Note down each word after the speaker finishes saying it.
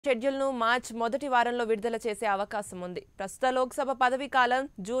షెడ్యూల్ను మార్చి మొదటి వారంలో విడుదల చేసే అవకాశం ఉంది. ప్రస్తుత లోక్సభ పదవీ కాలం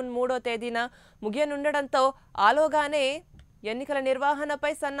జూన్ 3వ తేదీన ముగియనుండడంతో ఆలోగానే ఎన్నికల నిర్వహణపై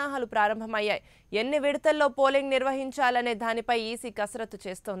సన్నాహాలు ప్రారంభమయ్యాయి. ఎన్ని విడతల్లో పోలింగ్ నిర్వహించాలనే దానిపై ఈసీ కసరత్తు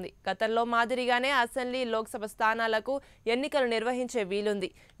చేస్తోంది. గతంలో మాదిరిగానే అసెంబ్లీ, లోక్సభ స్థానాలకు ఎన్నికలు నిర్వహించే వీలుంది.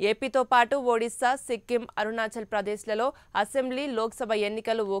 ఏపీతో పాటు ఒడిశా, సిక్కిం, అరుణాచల్ ప్రదేశ్లలో అసెంబ్లీ, లోక్సభ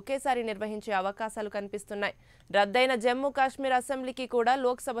ఎన్నికలు ఒకేసారి నిర్వహించే అవకాశాలు కనిపిస్తున్నాయి. రద్దయిన జమ్మూ కాశ్మీర్ అసెంబ్లీకి కూడా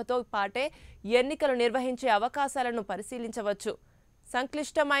లోక్సభతో పాటే ఎన్నికలు నిర్వహించే అవకాశాలను పరిశీలించవచ్చు.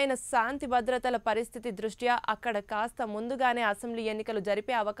 సంక్లిష్టమైన శాంతి భద్రతల పరిస్థితి దృష్ట్యా అక్కడ కాస్త ముందుగానే అసెంబ్లీ ఎన్నికలు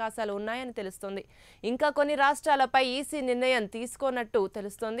జరిపే అవకాశాలు ఉన్నాయని తెలుస్తోంది. ఇంకా కొన్ని రాష్ట్రాలపై ఈసీ నిర్ణయం తీసుకోనట్టు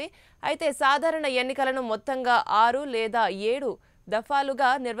తెలుస్తోంది. అయితే సాధారణ ఎన్నికలను మొత్తంగా 6 లేదా 7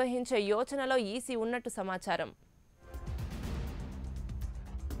 దఫాలుగా నిర్వహించే యోచనలో ఈసీ ఉన్నట్టు సమాచారం.